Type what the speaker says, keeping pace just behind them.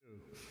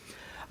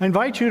I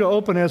invite you to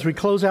open as we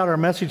close out our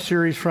message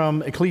series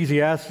from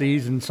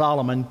Ecclesiastes and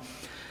Solomon.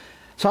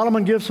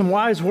 Solomon gives some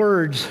wise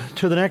words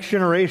to the next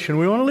generation.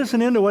 We want to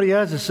listen into what he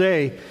has to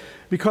say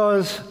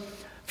because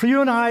for you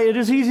and I, it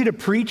is easy to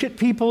preach at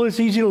people, it's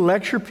easy to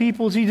lecture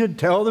people, it's easy to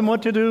tell them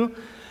what to do,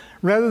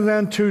 rather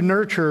than to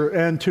nurture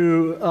and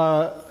to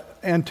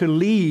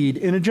lead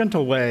in a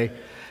gentle way.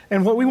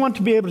 And what we want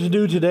to be able to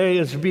do today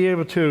is to be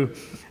able to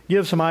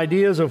give some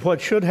ideas of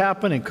what should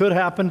happen and could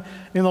happen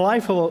in the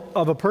life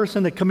of a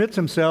person that commits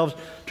themselves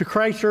to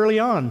Christ early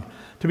on,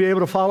 to be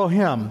able to follow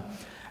him.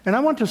 And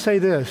I want to say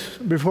this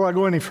before I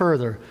go any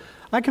further.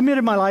 I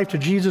committed my life to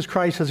Jesus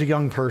Christ as a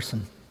young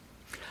person.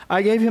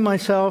 I gave him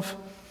myself,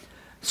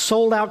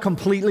 sold out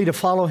completely to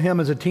follow him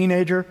as a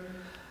teenager.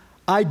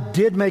 I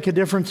did make a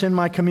difference in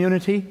my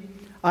community.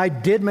 I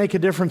did make a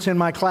difference in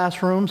my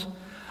classrooms.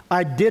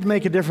 I did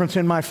make a difference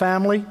in my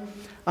family.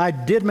 I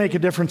did make a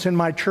difference in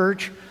my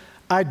church.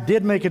 I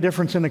did make a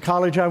difference in the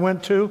college I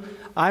went to.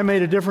 I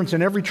made a difference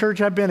in every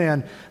church I've been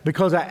in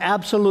because I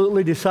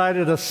absolutely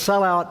decided to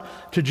sell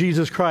out to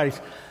Jesus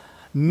Christ.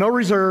 No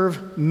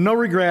reserve, no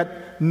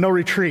regret, no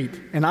retreat.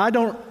 And I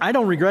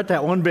don't regret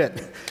that one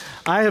bit.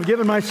 I have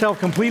given myself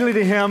completely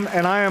to him,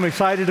 and I am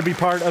excited to be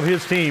part of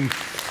his team.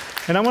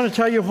 And I want to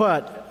tell you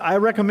what, I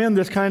recommend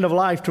this kind of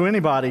life to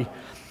anybody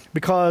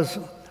because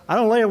I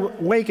don't lay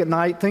awake at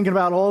night thinking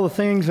about all the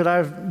things that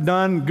I've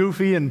done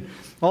goofy and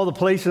all the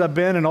places I've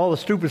been and all the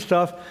stupid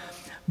stuff,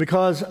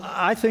 because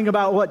I think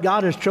about what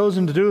God has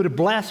chosen to do to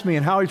bless me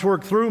and how he's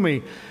worked through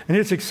me. And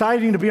it's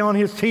exciting to be on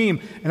his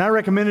team. And I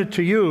recommend it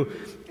to you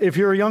if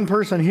you're a young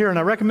person here, and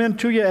I recommend it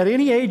to you at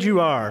any age you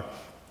are.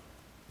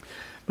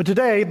 But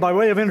today, by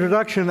way of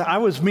introduction, I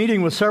was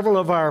meeting with several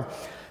of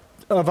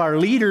our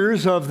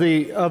leaders of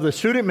the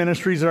student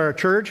ministries at our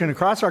church and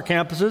across our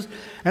campuses,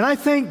 and I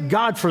thank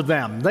God for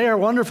them. They are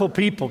wonderful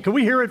people. Can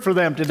we hear it for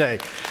them today?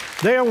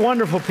 They are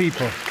wonderful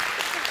people.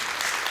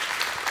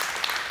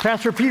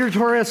 Pastor Peter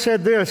Torres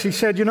said this. He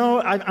said,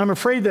 I'm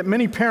afraid that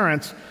many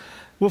parents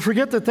will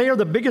forget that they are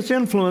the biggest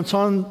influence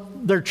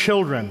on their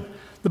children.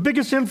 The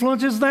biggest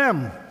influence is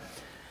them.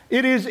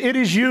 It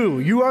is you.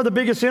 You are the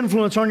biggest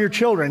influence on your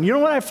children. You know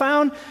what I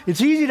found?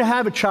 It's easy to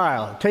have a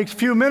child. It takes a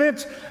few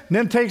minutes, and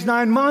then it takes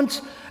 9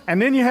 months, and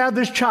then you have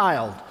this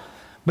child.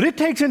 But it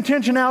takes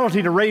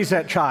intentionality to raise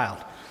that child.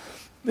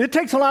 It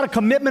takes a lot of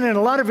commitment and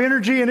a lot of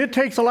energy, and it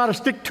takes a lot of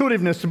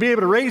stick-to-itiveness to be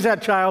able to raise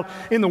that child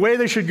in the way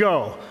they should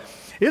go.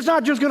 It's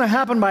not just going to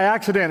happen by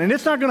accident, and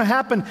it's not going to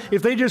happen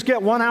if they just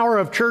get 1 hour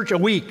of church a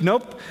week.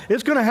 Nope.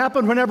 It's going to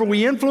happen whenever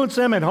we influence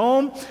them at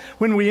home,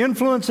 when we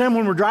influence them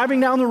when we're driving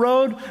down the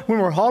road, when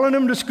we're hauling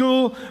them to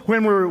school,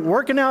 when we're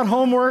working out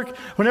homework,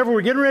 whenever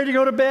we're getting ready to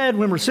go to bed,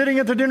 when we're sitting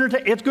at the dinner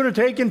table. It's going to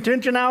take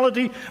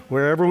intentionality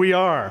wherever we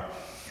are.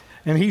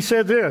 And he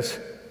said this,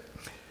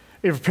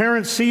 if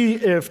kids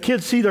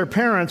see their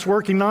parents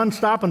working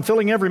nonstop and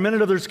filling every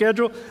minute of their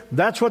schedule,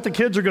 that's what the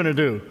kids are going to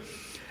do.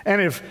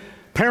 And if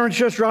parents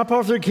just drop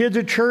off their kids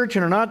at church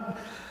and are not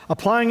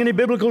applying any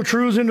biblical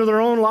truths into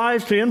their own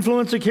lives to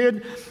influence a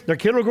kid, their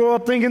kid will grow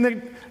up thinking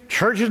that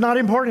church is not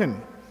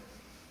important.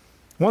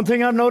 One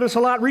thing I've noticed a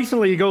lot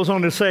recently, he goes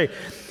on to say,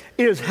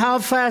 is how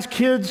fast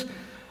kids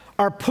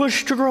are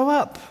pushed to grow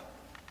up.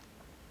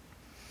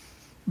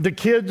 The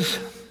kids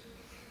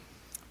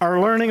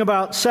are learning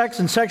about sex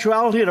and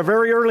sexuality at a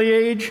very early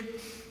age.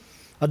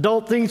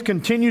 Adult things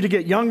continue to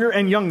get younger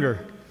and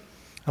younger.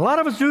 A lot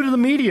of it's due to the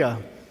media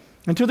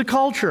and to the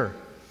culture.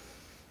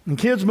 And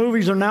kids'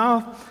 movies are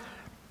now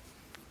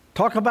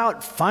talk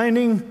about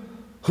finding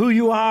who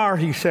you are,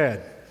 he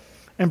said,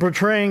 and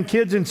portraying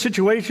kids in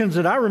situations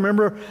that I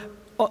remember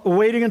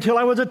waiting until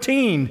I was a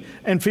teen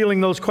and feeling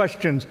those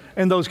questions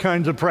and those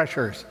kinds of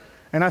pressures.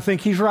 And I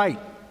think he's right.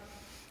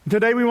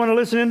 Today we want to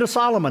listen into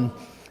Solomon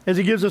as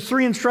he gives us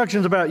 3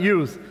 instructions about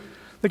youth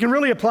that can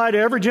really apply to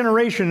every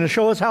generation and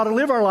show us how to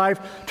live our life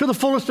to the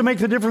fullest to make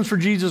the difference for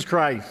Jesus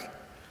Christ.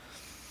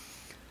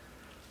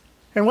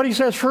 And what he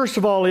says, first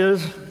of all,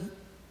 is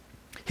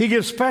he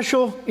gives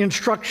special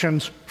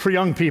instructions for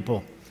young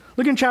people.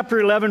 Look in chapter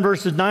 11,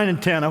 verses 9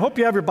 and 10. I hope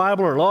you have your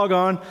Bible or log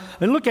on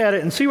and look at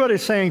it and see what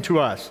it's saying to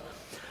us.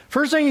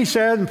 First thing he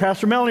said, and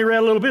Pastor Melanie read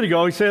a little bit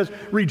ago, he says,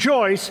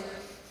 rejoice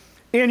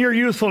in your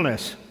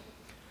youthfulness.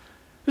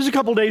 This is a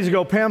couple days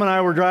ago. Pam and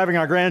I were driving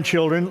our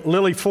grandchildren,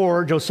 Lily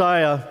 4,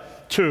 Josiah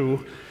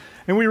 2,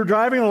 and we were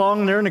driving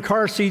along, and they're in the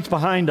car seats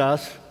behind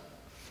us.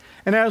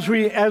 And as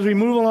we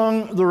move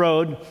along the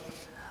road,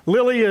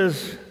 Lily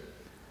is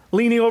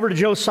leaning over to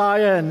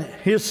Josiah in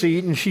his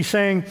seat, and she's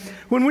saying,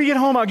 when we get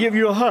home, I'll give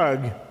you a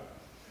hug.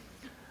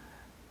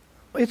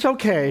 It's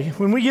okay.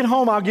 When we get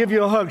home, I'll give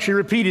you a hug. She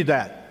repeated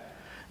that.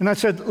 And I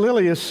said,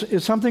 Lily,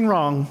 is something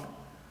wrong?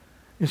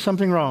 Is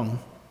something wrong?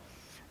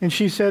 And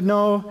she said,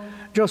 no,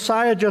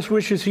 Josiah just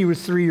wishes he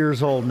was 3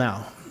 years old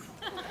now.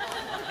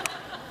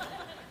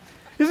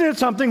 Isn't it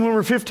something when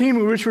we're 15,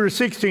 we wish we were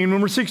 16.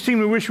 When we're 16,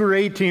 we wish we were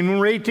 18. When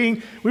we're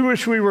 18, we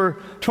wish we were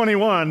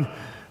 21.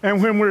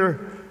 And when we're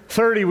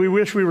 30, we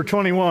wish we were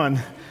 21.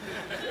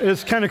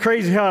 It's kind of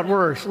crazy how it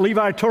works.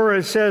 Levi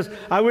Torres says,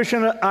 I wish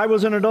I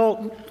was an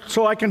adult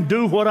so I can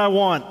do what I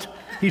want.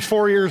 He's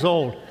 4 years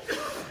old.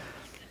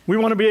 We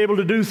want to be able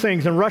to do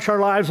things and rush our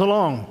lives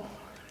along.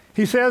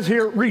 He says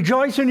here,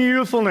 rejoice in your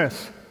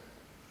youthfulness.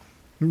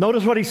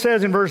 Notice what he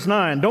says in verse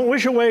 9. Don't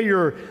wish away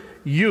your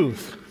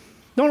youth.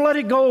 Don't let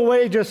it go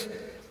away just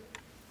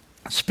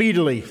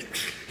speedily.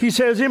 He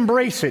says,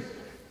 embrace it.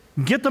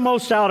 Get the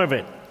most out of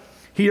it.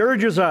 He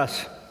urges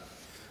us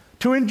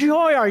to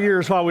enjoy our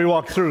years while we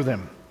walk through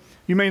them.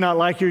 You may not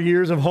like your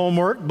years of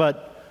homework,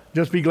 but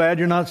just be glad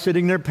you're not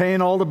sitting there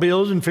paying all the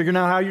bills and figuring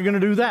out how you're going to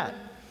do that.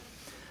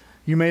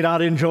 You may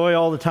not enjoy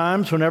all the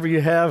times whenever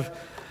you have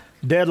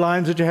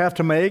deadlines that you have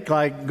to make,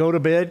 like go to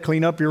bed,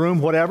 clean up your room,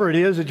 whatever it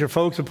is that your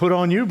folks have put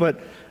on you,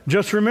 but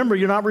just remember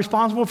you're not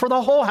responsible for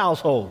the whole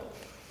household.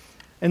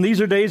 And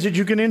these are days that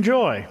you can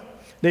enjoy.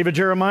 David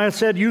Jeremiah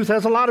said youth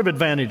has a lot of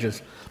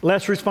advantages.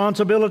 Less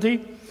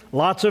responsibility,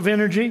 lots of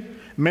energy,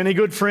 many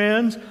good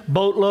friends,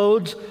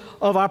 boatloads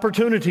of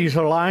opportunities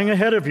are lying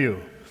ahead of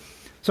you.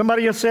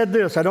 Somebody has said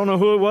this. I don't know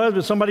who it was,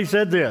 but somebody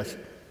said this.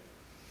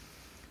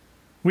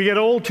 We get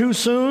old too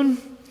soon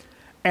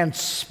and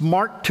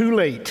smart too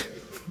late.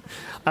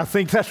 I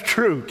think that's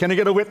true. Can I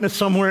get a witness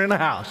somewhere in the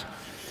house?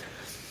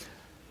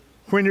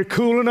 When you're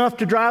cool enough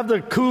to drive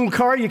the cool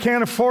car, you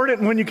can't afford it.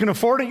 And when you can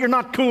afford it, you're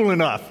not cool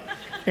enough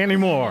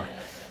anymore.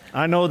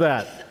 I know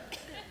that.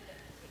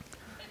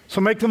 So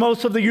make the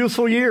most of the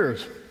youthful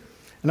years.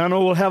 And I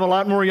know we'll have a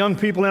lot more young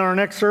people in our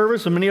next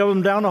service, and many of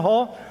them down the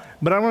hall.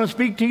 But I want to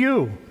speak to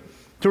you,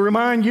 to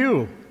remind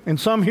you, and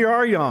some here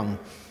are young.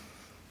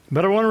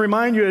 But I want to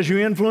remind you as you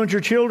influence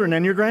your children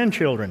and your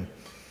grandchildren,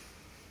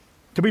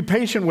 to be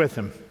patient with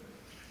them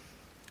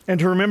and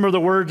to remember the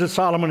words that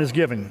Solomon is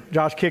giving.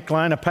 Josh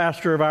Kickline, a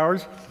pastor of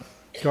ours,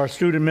 to our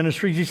student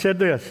ministries, he said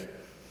this.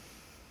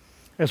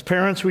 As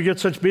parents, we get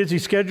such busy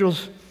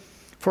schedules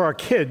for our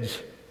kids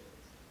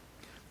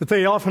that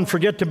they often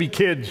forget to be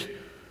kids.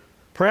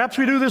 Perhaps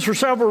we do this for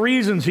several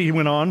reasons, he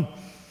went on,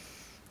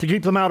 to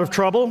keep them out of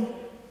trouble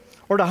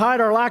or to hide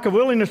our lack of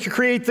willingness to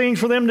create things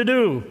for them to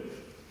do.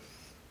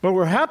 But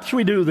perhaps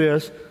we do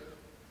this,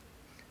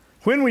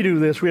 when we do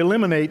this, we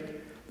eliminate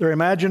their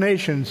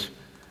imaginations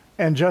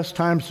and just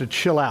times to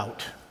chill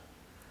out.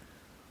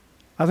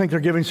 I think they're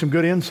giving some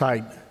good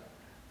insight,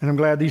 and I'm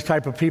glad these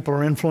type of people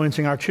are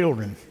influencing our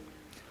children.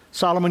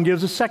 Solomon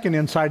gives a second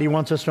insight he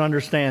wants us to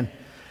understand.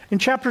 In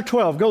chapter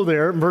 12, go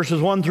there,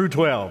 verses 1 through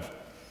 12.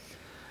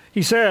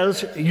 He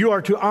says, you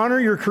are to honor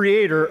your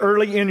Creator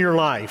early in your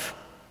life.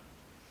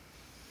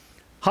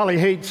 Holly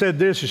Haight said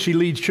this as she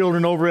leads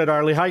children over at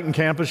our Lehighton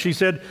campus. She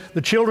said,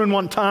 the children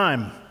want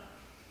time.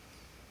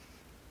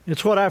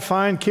 It's what I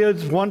find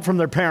kids want from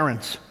their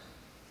parents.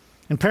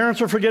 And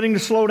parents are forgetting to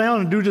slow down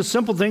and do just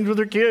simple things with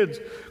their kids.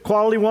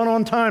 Quality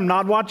one-on time,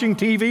 not watching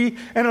TV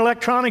and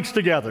electronics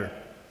together.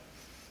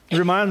 It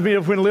reminds me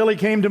of when Lily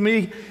came to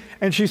me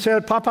and she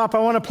said, Pop, I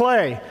want to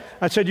play.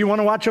 I said, you want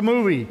to watch a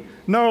movie?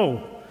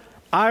 No,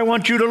 I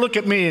want you to look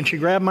at me. And she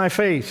grabbed my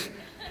face.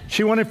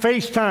 She wanted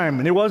FaceTime,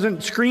 and it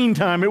wasn't screen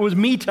time, it was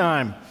me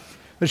time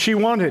that she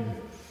wanted.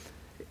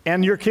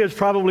 And your kids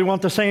probably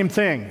want the same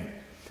thing.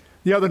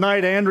 The other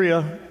night,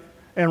 Andrea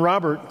and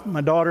Robert,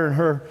 my daughter and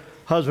her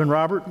husband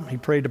Robert, he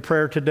prayed a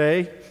prayer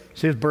today.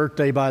 It's his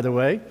birthday, by the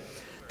way,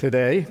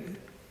 today.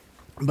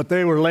 But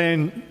they were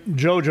laying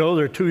JoJo,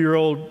 their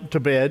 2-year-old, to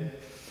bed.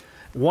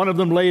 One of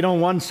them laid on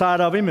one side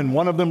of him, and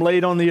one of them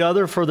laid on the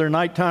other for their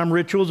nighttime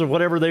rituals of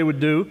whatever they would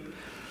do.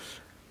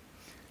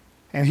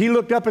 And he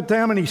looked up at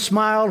them and he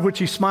smiled, which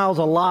he smiles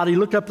a lot. He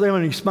looked up at them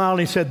and he smiled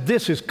and he said,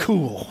 this is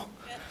cool.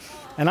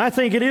 And I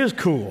think it is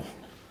cool.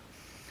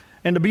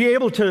 And to be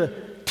able to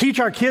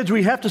teach our kids,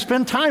 we have to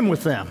spend time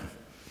with them.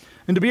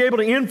 And to be able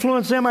to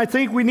influence them, I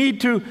think we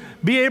need to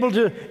be able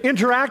to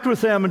interact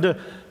with them and to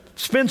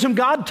spend some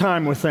God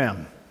time with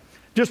them.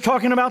 Just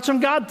talking about some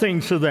God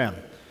things to them.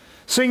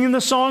 Singing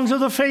the songs of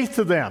the faith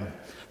to them.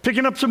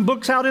 Picking up some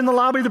books out in the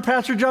lobby that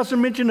Pastor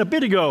Justin mentioned a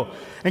bit ago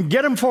and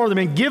get them for them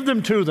and give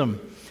them to them.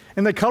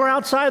 And they color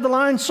outside the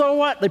line, so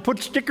what? They put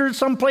stickers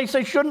someplace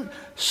they shouldn't,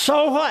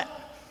 so what?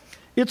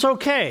 It's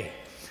okay.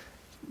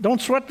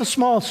 Don't sweat the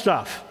small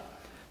stuff.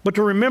 But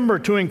to remember,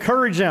 to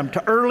encourage them,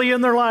 to early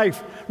in their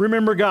life,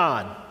 remember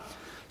God.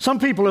 Some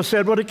people have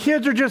said, well, the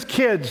kids are just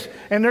kids,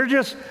 and they're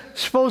just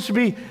supposed to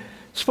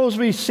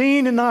be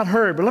seen and not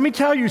heard. But let me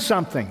tell you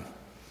something.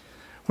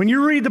 When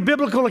you read the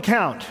biblical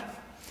account,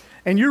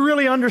 and you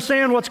really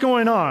understand what's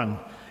going on,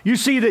 you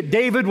see that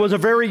David was a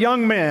very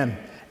young man,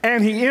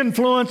 and he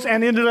influenced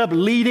and ended up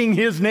leading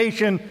his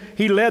nation.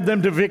 He led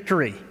them to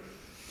victory.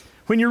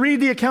 When you read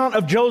the account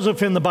of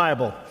Joseph in the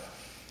Bible,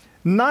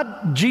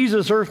 not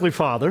Jesus' earthly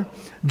father,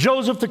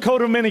 Joseph, the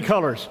coat of many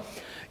colors,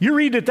 you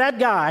read that that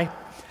guy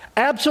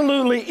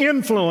absolutely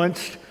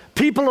influenced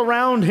people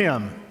around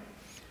him.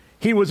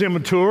 He was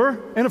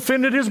immature and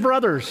offended his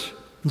brothers.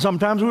 And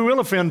sometimes we will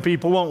offend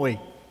people, won't we?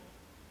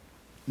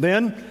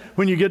 Then,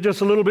 when you get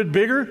just a little bit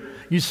bigger,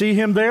 you see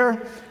him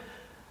there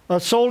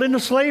sold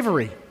into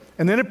slavery.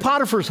 And then at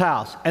Potiphar's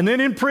house, and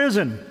then in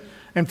prison.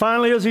 And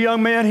finally, as a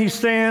young man, he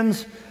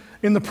stands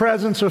in the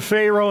presence of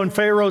Pharaoh, and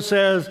Pharaoh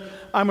says,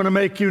 I'm going to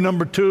make you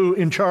number 2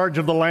 in charge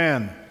of the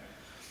land.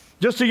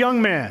 Just a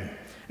young man.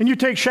 And you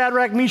take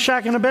Shadrach,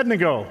 Meshach, and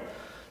Abednego.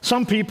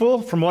 Some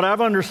people, from what I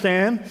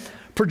understand,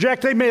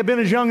 project they may have been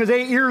as young as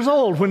 8 years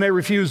old when they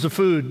refused the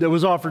food that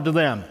was offered to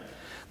them.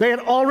 They had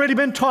already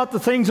been taught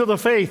the things of the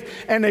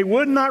faith, and they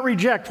would not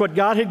reject what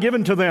God had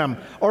given to them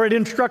or had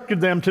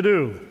instructed them to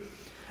do.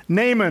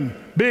 Naaman,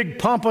 big,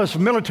 pompous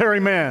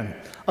military man,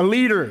 a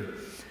leader.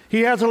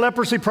 He has a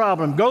leprosy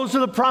problem, goes to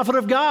the prophet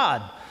of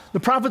God. The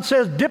prophet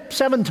says, dip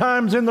 7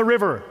 times in the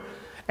river.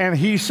 And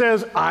he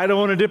says, I don't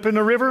want to dip in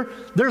the river.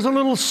 There's a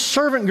little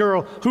servant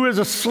girl who is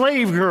a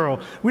slave girl.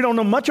 We don't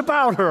know much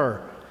about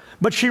her.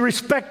 But she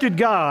respected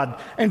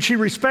God, and she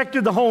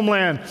respected the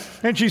homeland.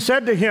 And she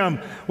said to him,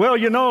 well,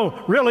 you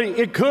know, really,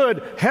 it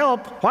could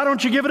help. Why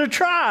don't you give it a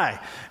try?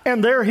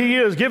 And there he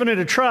is, giving it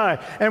a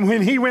try. And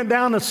when he went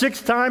down the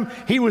 6th time,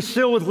 he was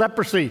still with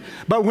leprosy.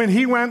 But when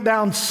he went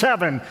down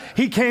 7,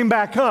 he came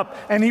back up,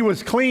 and he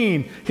was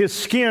clean, his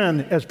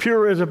skin as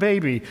pure as a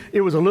baby. It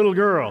was a little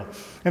girl.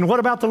 And what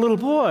about the little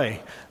boy?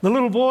 The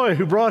little boy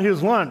who brought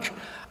his lunch.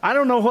 I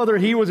don't know whether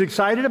he was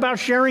excited about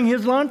sharing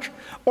his lunch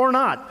or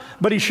not,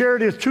 but he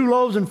shared his 2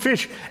 loaves and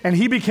fish, and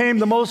he became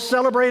the most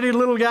celebrated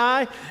little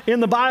guy in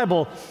the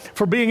Bible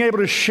for being able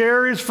to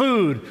share his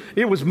food.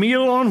 It was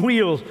meal on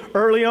wheels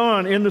early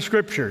on in the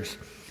Scriptures.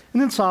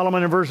 And then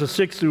Solomon in verses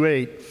 6 through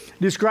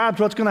 8 describes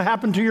what's going to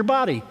happen to your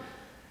body.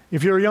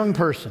 If you're a young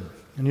person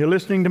and you're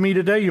listening to me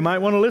today, you might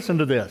want to listen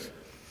to this.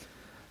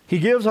 He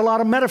gives a lot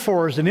of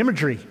metaphors and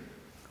imagery.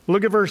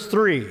 Look at verse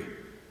 3.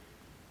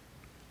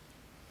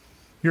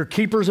 You're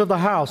keepers of the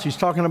house. He's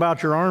talking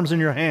about your arms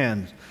and your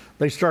hands.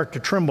 They start to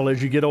tremble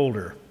as you get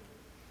older.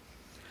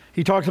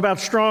 He talks about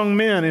strong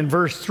men in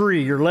verse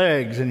 3. Your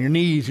legs and your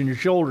knees and your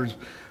shoulders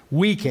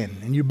weaken,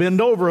 and you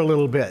bend over a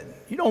little bit.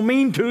 You don't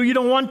mean to, you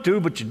don't want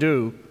to, but you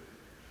do.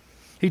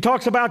 He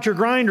talks about your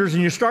grinders,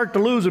 and you start to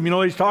lose them. You know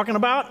what he's talking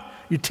about?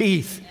 Your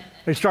teeth.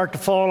 They start to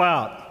fall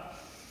out.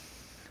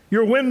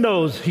 Your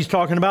windows, he's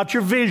talking about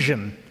your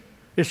vision.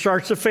 It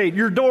starts to fade.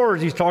 Your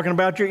doors, he's talking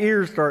about your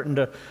ears starting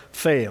to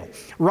fail.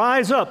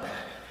 Rise up.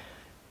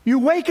 You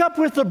wake up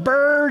with the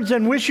birds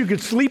and wish you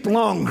could sleep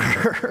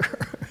longer.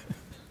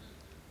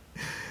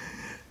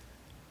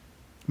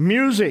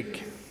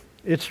 Music,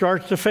 it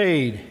starts to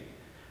fade.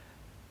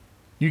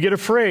 You get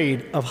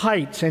afraid of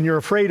heights, and you're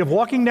afraid of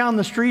walking down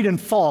the street and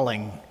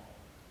falling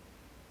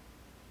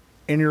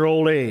in your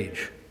old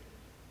age.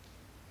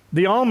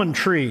 The almond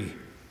tree,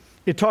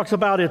 it talks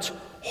about its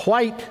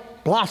white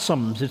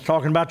blossoms. It's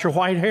talking about your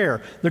white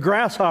hair. The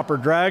grasshopper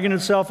dragging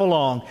itself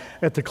along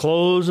at the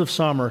close of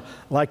summer,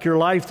 like your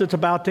life that's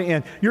about to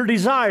end. Your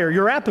desire,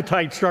 your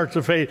appetite starts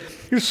to fade.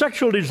 Your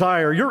sexual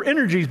desire, your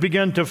energies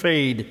begin to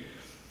fade.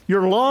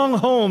 Your long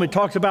home, it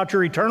talks about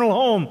your eternal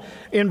home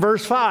in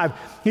verse 5.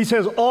 He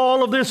says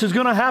all of this is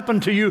going to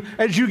happen to you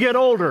as you get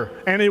older,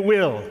 and it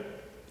will.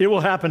 It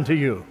will happen to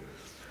you.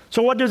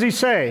 So what does he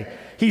say?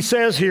 He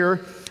says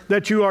here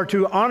that you are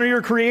to honor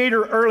your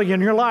Creator early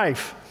in your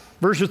life.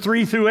 Verses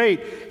 3 through 8,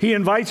 he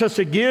invites us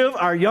to give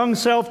our young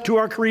self to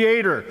our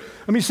Creator.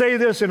 Let me say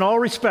this in all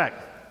respect.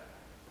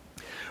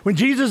 When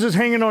Jesus is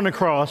hanging on the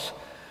cross,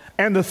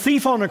 and the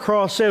thief on the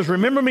cross says,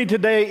 remember me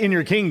today in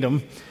your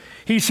kingdom,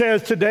 he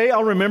says, today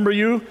I'll remember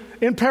you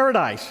in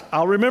paradise.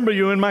 I'll remember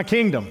you in my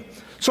kingdom.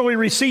 So he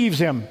receives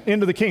him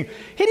into the kingdom.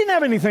 He didn't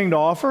have anything to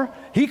offer.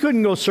 He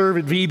couldn't go serve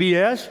at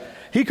VBS.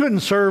 He couldn't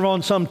serve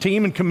on some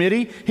team and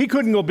committee. He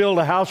couldn't go build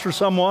a house for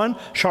someone,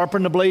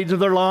 sharpen the blades of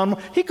their lawn.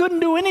 He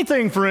couldn't do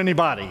anything for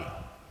anybody.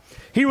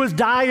 He was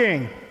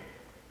dying.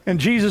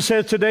 And Jesus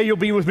says, today you'll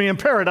be with me in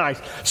paradise.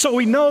 So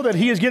we know that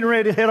he is getting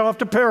ready to head off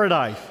to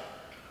paradise.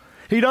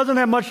 He doesn't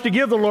have much to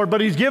give the Lord, but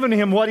he's given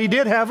him what he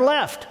did have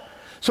left.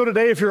 So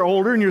today, if you're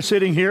older and you're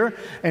sitting here,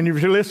 and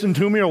if you're listening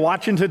to me or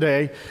watching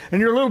today, and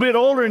you're a little bit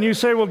older and you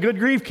say, well, good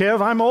grief,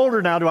 Kev, I'm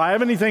older now. Do I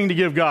have anything to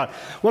give God?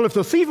 Well, if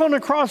the thief on the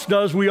cross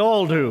does, we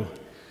all do.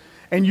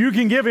 And you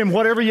can give him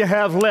whatever you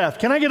have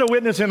left. Can I get a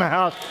witness in the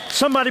house?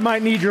 Somebody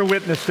might need your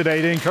witness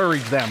today to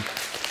encourage them.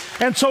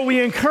 And so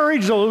we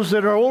encourage those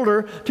that are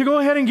older to go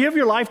ahead and give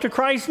your life to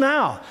Christ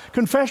now.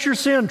 Confess your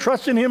sin,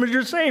 trust in him as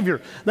your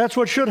Savior. That's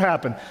what should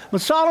happen.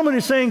 But Solomon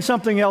is saying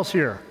something else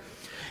here.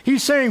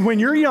 He's saying when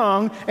you're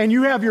young and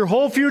you have your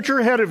whole future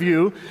ahead of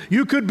you,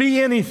 you could be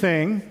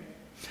anything.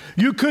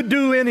 You could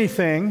do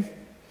anything.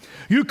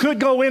 You could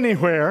go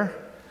anywhere.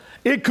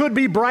 It could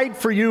be bright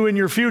for you in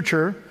your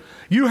future.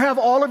 You have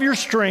all of your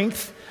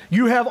strength.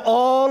 You have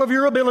all of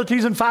your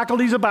abilities and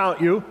faculties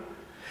about you.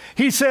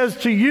 He says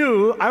to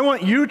you, I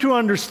want you to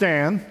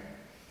understand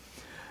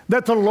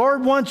that the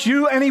Lord wants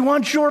you and he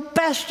wants your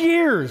best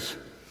years.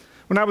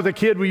 When I was a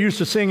kid, we used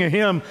to sing a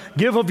hymn,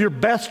 give of your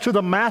best to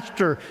the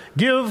Master.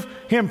 Give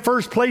him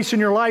first place in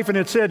your life. And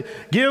it said,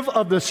 give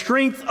of the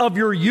strength of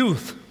your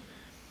youth.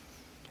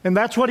 And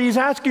that's what he's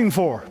asking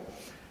for.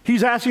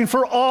 He's asking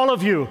for all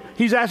of you.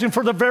 He's asking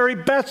for the very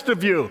best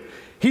of you.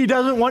 He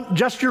doesn't want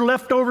just your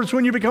leftovers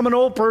when you become an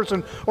old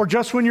person or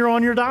just when you're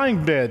on your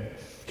dying bed.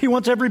 He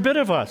wants every bit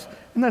of us.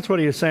 And that's what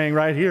he is saying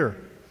right here.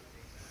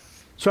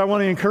 So I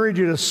want to encourage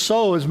you to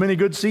sow as many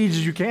good seeds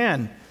as you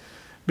can,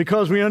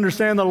 because we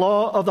understand the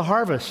law of the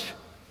harvest.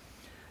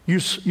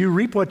 You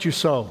reap what you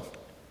sow.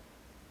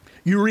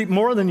 You reap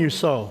more than you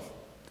sow.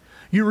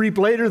 You reap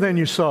later than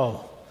you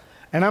sow.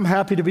 And I'm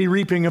happy to be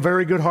reaping a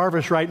very good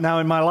harvest right now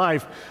in my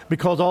life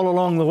because all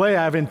along the way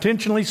I've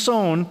intentionally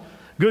sown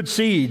good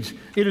seeds.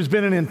 It has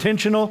been an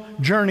intentional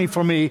journey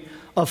for me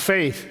of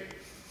faith.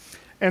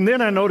 And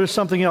then I noticed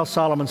something else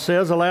Solomon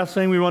says. The last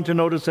thing we want to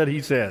notice that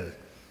he says.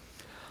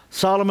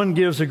 Solomon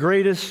gives the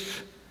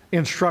greatest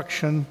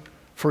instruction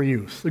for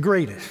youth. The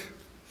greatest.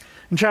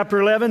 In chapter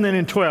 11, then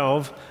in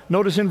 12,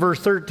 notice in verse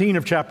 13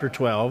 of chapter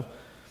 12,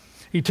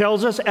 he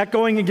tells us,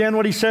 echoing again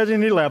what he says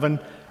in 11,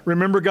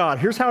 remember God.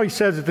 Here's how he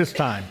says it this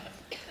time.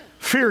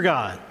 Fear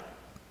God.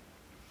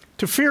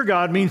 To fear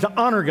God means to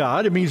honor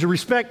God. It means to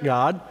respect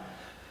God.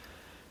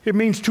 It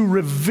means to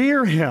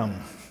revere Him.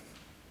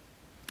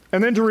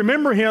 And then to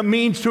remember Him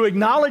means to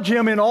acknowledge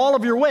Him in all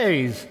of your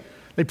ways.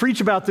 They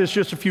preached about this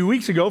just a few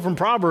weeks ago from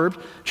Proverbs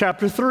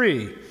chapter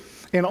 3.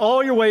 In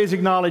all your ways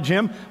acknowledge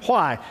Him.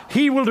 Why?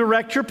 He will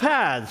direct your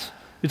paths.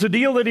 It's a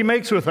deal that He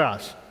makes with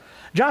us.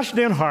 Josh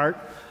Denhart,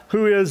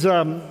 who is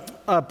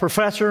a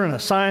professor and a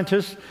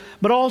scientist,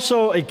 but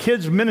also a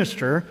kids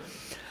minister,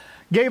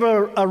 gave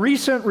a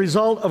recent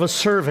result of a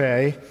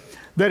survey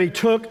that he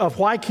took of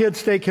why kids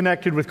stay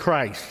connected with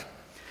Christ.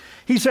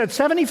 He said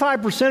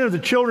 75% of the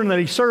children that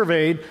he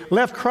surveyed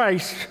left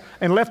Christ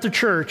and left the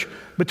church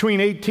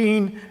between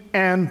 18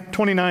 and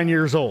 29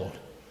 years old.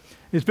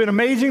 It's been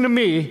amazing to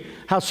me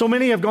how so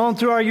many have gone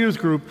through our youth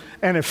group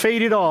and have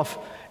faded off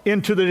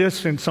into the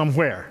distance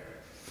somewhere.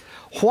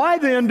 Why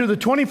then do the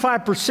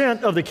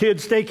 25% of the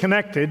kids stay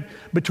connected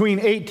between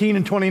 18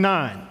 and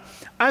 29?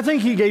 I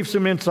think he gave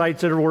some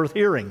insights that are worth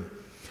hearing.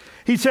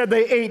 He said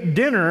they ate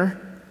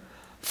dinner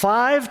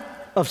 5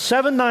 of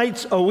 7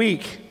 nights a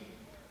week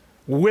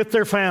with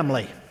their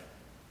family.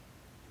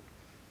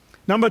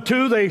 Number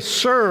 2, they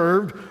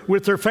served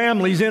with their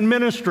families in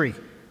ministry.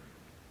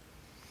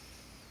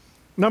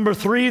 Number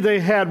 3, they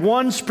had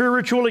one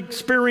spiritual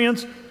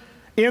experience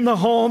in the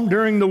home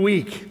during the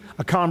week,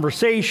 a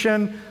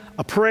conversation,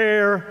 a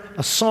prayer,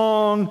 a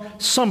song,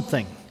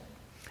 something.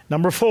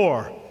 Number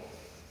 4,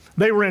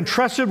 they were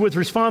entrusted with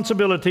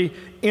responsibility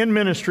in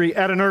ministry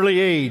at an early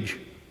age.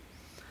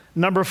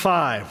 Number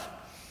 5,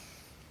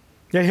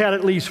 they had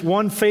at least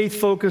one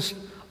faith-focused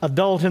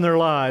adult in their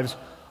lives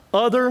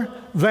other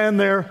than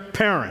their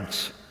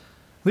parents.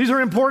 These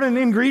are important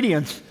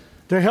ingredients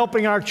to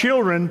helping our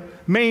children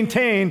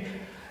maintain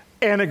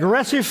an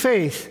aggressive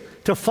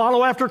faith to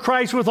follow after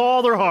Christ with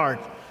all their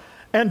heart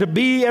and to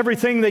be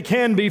everything they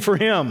can be for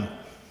Him.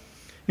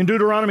 In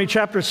Deuteronomy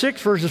chapter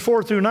 6, verses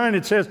 4 through 9,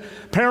 it says,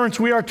 parents,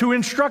 we are to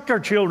instruct our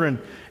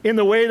children in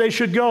the way they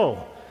should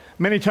go.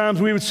 Many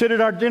times we would sit at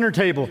our dinner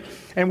table,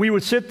 and we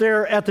would sit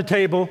there at the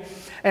table,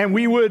 and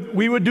we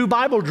would do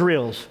Bible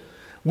drills.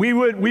 We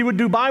would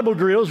do Bible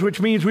drills, which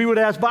means we would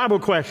ask Bible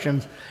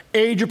questions,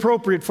 age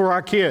appropriate for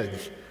our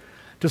kids.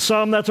 To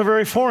some, that's a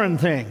very foreign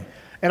thing.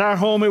 At our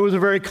home, it was a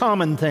very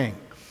common thing.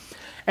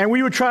 And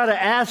we would try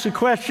to ask a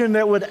question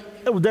that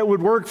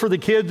would work for the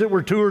kids that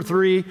were 2 or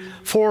 3,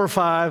 4 or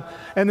 5.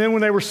 And then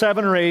when they were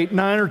 7 or 8,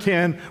 9 or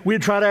 10,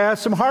 we'd try to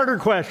ask some harder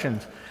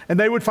questions. And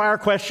they would fire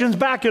questions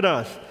back at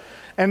us.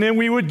 And then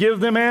we would give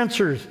them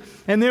answers.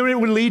 And then it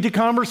would lead to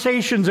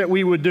conversations that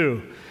we would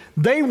do.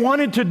 They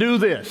wanted to do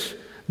this.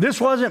 This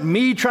wasn't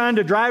me trying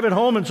to drive it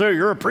home and say,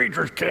 you're a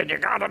preacher's kid, you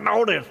got to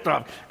know this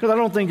stuff. Because I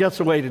don't think that's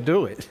the way to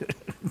do it.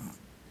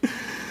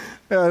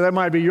 That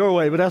might be your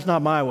way, but that's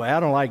not my way.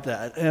 I don't like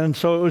that. And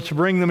so it was to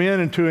bring them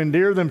in and to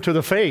endear them to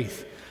the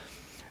faith.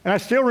 And I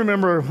still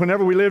remember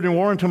whenever we lived in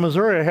Warrenton,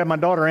 Missouri, I had my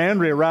daughter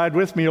Andrea ride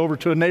with me over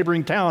to a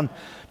neighboring town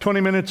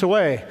 20 minutes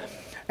away.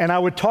 And I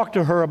would talk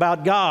to her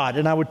about God,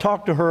 and I would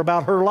talk to her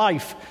about her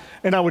life.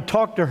 And I would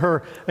talk to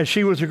her as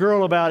she was a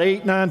girl about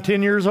 8, 9,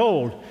 10 years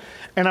old.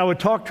 And I would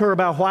talk to her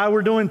about why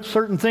we're doing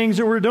certain things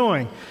that we're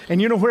doing.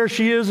 And you know where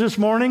she is this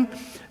morning?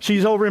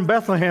 She's over in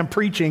Bethlehem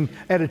preaching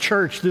at a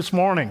church this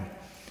morning.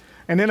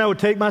 And then I would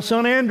take my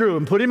son Andrew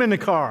and put him in the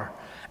car.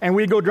 And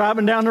we'd go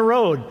driving down the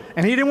road.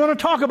 And he didn't want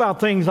to talk about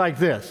things like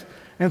this.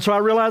 And so I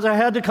realized I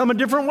had to come a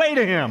different way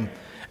to him.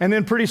 And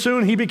then pretty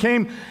soon he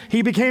became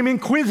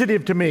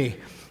inquisitive to me.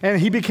 And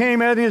he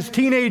became, at his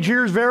teenage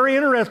years, very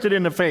interested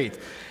in the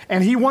faith.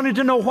 And he wanted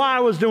to know why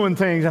I was doing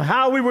things and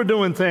how we were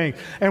doing things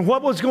and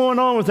what was going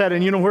on with that.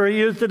 And you know where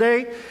he is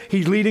today?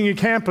 He's leading a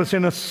campus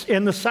in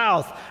the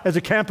South as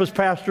a campus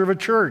pastor of a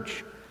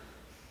church.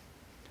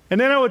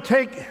 And then I would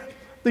take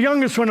the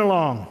youngest one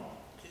along.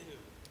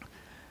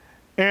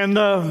 And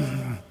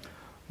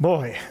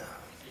boy,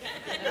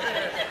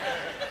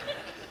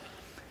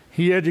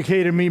 he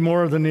educated me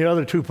more than the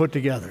other 2 put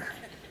together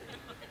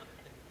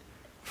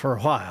for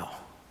a while.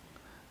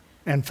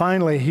 And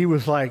finally, he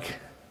was like,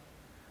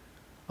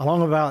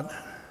 along about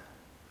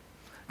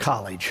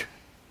college,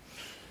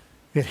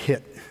 it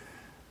hit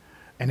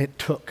and it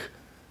took.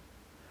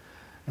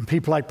 And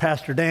people like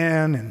Pastor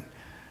Dan and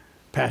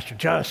Pastor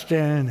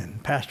Justin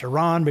and Pastor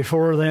Ron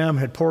before them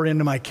had poured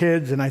into my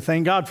kids, and I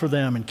thank God for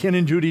them, and Ken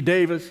and Judy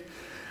Davis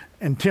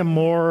and Tim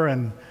Moore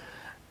and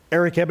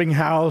Eric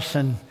Ebbinghaus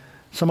and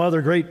some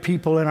other great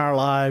people in our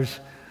lives,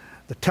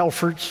 the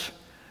Telforts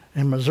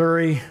in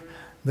Missouri,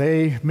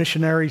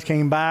 Missionaries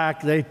came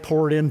back, they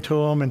poured into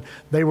them, and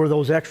they were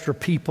those extra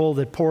people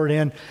that poured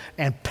in,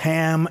 and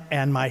Pam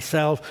and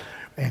myself,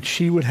 and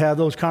she would have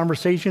those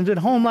conversations at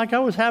home like I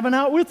was having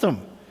out with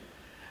them.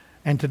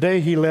 And today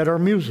he led our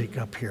music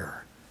up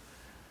here.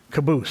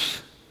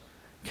 Caboose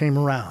came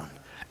around.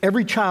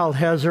 Every child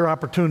has their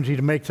opportunity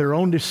to make their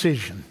own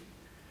decision.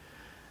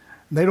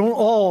 They don't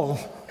all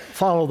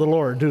follow the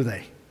Lord, do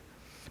they?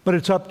 But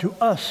it's up to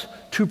us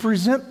to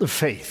present the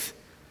faith.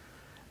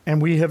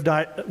 And we have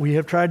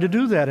tried to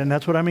do that, and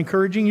that's what I'm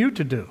encouraging you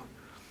to do.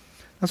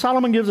 Now,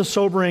 Solomon gives a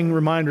sobering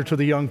reminder to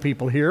the young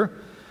people here,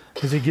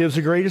 as he gives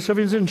the greatest of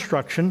his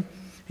instruction.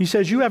 He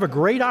says, you have a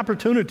great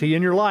opportunity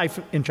in your life,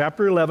 in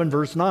chapter 11,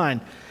 verse 9.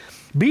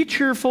 Be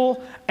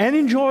cheerful and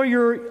enjoy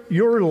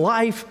your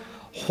life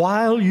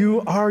while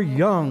you are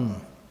young.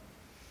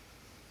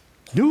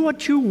 Do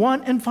what you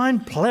want and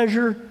find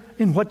pleasure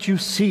in what you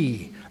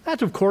see.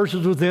 That, of course,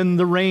 is within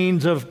the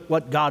reins of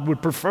what God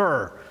would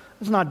prefer.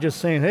 It's not just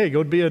saying, hey,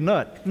 go be a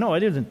nut. No,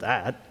 it isn't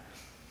that.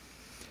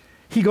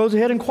 He goes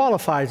ahead and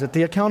qualifies it,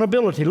 the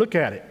accountability. Look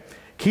at it.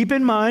 Keep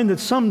in mind that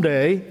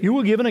someday you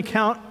will give an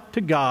account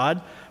to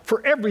God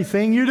for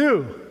everything you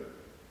do.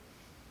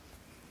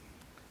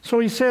 So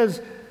he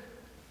says,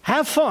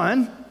 have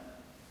fun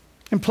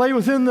and play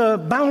within the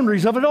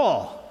boundaries of it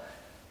all.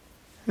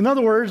 In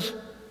other words,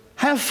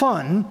 have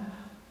fun,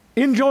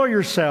 enjoy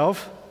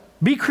yourself,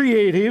 be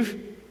creative,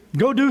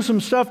 go do some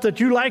stuff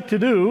that you like to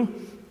do,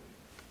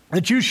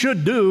 that you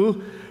should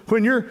do.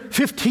 When you're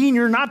 15,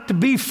 you're not to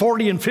be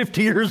 40 and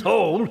 50 years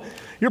old.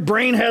 Your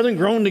brain hasn't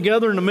grown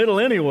together in the middle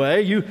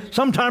anyway. You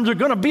sometimes are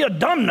going to be a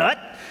dumb nut.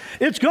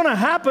 It's going to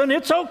happen.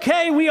 It's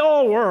okay. We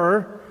all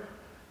were.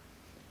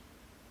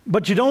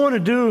 But you don't want to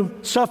do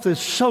stuff that's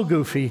so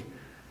goofy,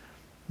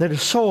 that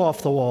is so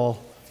off the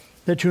wall,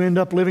 that you end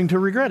up living to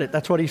regret it.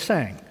 That's what he's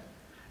saying.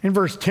 In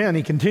verse 10,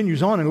 he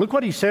continues on, and look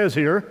what he says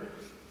here.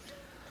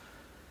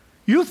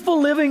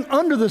 Youthful living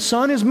under the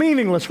sun is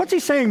meaningless. What's he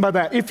saying by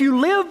that? If you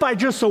live by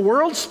just the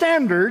world's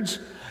standards,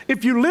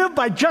 if you live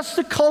by just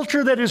the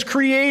culture that is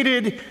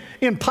created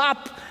in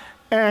pop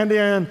and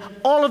in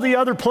all of the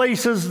other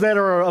places that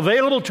are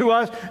available to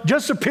us,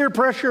 just the peer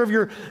pressure of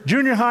your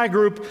junior high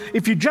group,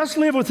 if you just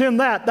live within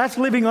that, that's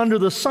living under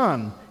the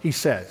sun, he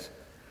says.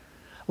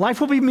 Life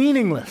will be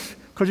meaningless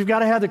because you've got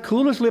to have the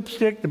coolest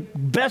lipstick, the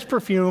best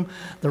perfume,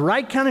 the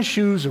right kind of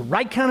shoes, the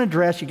right kind of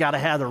dress. You got to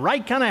have the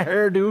right kind of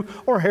hairdo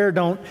or hair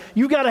don't.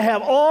 You got to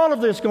have all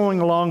of this going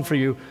along for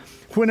you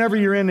whenever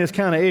you're in this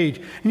kind of age.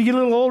 And you get a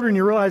little older and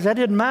you realize that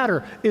didn't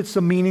matter. It's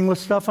the meaningless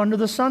stuff under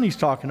the sun he's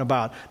talking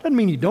about. Doesn't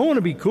mean you don't want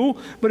to be cool,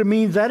 but it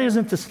means that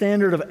isn't the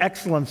standard of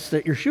excellence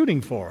that you're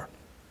shooting for.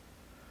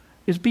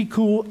 It's be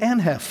cool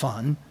and have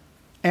fun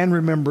and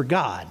remember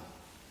God.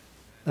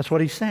 That's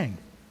what he's saying.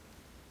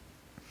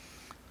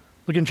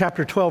 Look in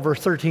chapter 12, verse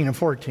 13 and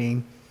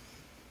 14.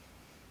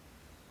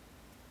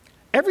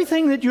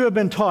 Everything that you have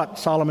been taught,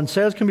 Solomon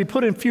says, can be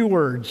put in few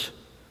words.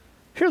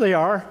 Here they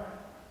are.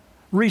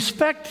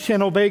 Respect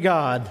and obey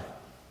God.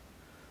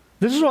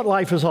 This is what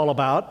life is all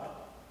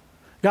about.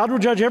 God will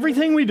judge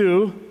everything we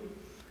do,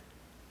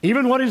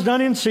 even what is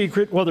done in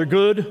secret, whether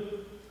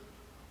good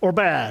or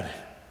bad.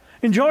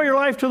 Enjoy your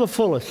life to the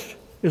fullest,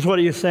 is what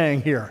he is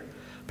saying here.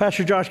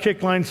 Pastor Josh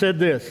Kickline said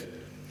this.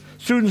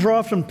 Students are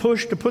often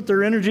pushed to put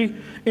their energy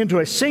into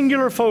a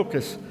singular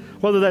focus,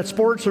 whether that's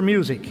sports or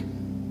music.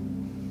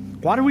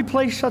 Why do we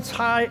place such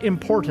high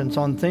importance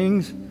on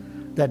things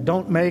that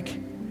don't make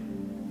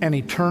an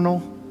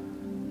eternal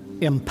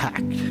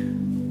impact?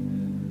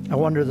 I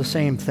wonder the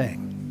same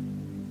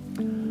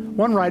thing.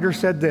 One writer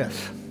said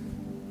this,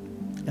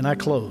 and I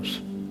close.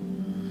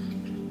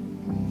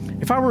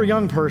 If I were a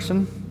young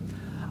person,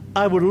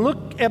 I would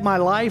look at my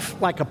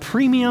life like a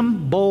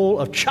premium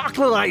bowl of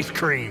chocolate ice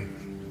cream.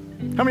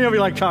 How many of you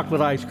like chocolate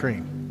ice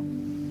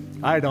cream?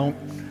 I don't.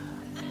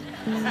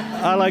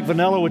 I like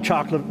vanilla with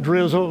chocolate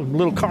drizzle and a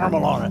little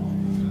caramel on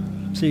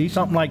it. See,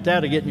 something like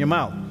that to get in your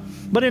mouth.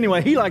 But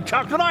anyway, he liked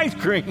chocolate ice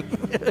cream.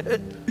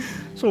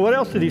 So what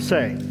else did he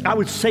say? I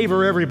would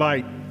savor every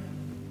bite.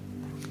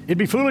 It'd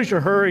be foolish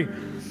to hurry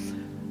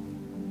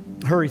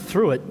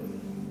through it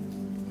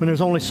when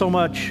there's only so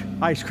much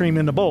ice cream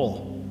in the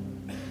bowl.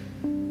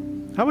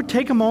 I would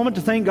take a moment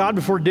to thank God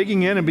before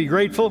digging in and be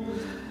grateful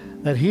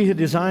that he had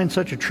designed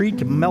such a treat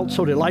to melt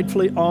so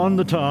delightfully on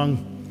the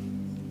tongue.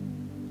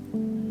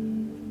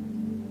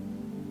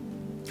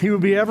 He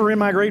would be ever in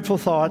my grateful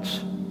thoughts.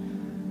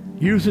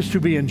 Use this to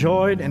be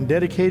enjoyed and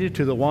dedicated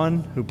to the one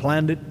who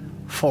planned it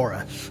for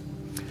us.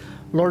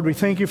 Lord, we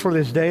thank you for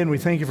this day, and we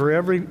thank you for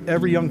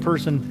every young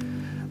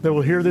person that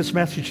will hear this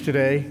message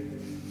today.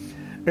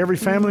 Every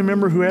family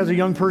member who has a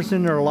young person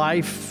in their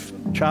life,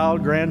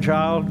 child,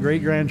 grandchild,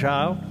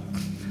 great-grandchild,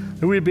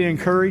 that we'd be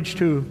encouraged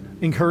to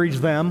encourage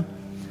them,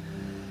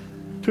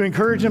 to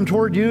encourage them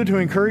toward you, to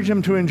encourage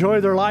them to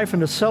enjoy their life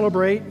and to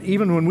celebrate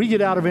even when we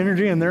get out of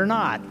energy and they're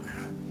not.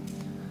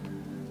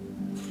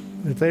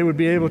 That they would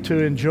be able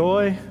to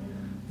enjoy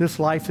this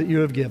life that you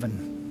have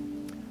given.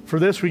 For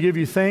this we give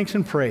you thanks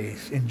and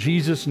praise in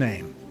Jesus'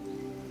 name.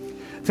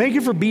 Thank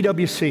you for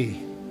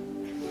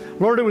BWC.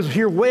 Lord, it was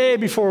here way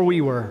before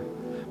we were.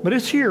 But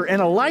it's here,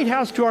 and a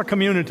lighthouse to our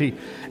community,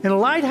 and a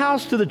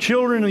lighthouse to the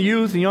children, the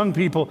youth, the young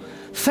people.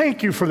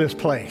 Thank you for this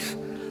place.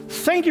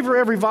 Thank you for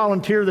every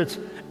volunteer that's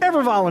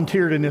ever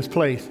volunteered in this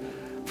place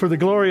for the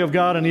glory of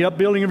God and the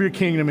upbuilding of your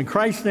kingdom. In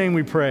Christ's name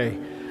we pray.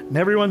 And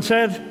everyone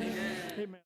said,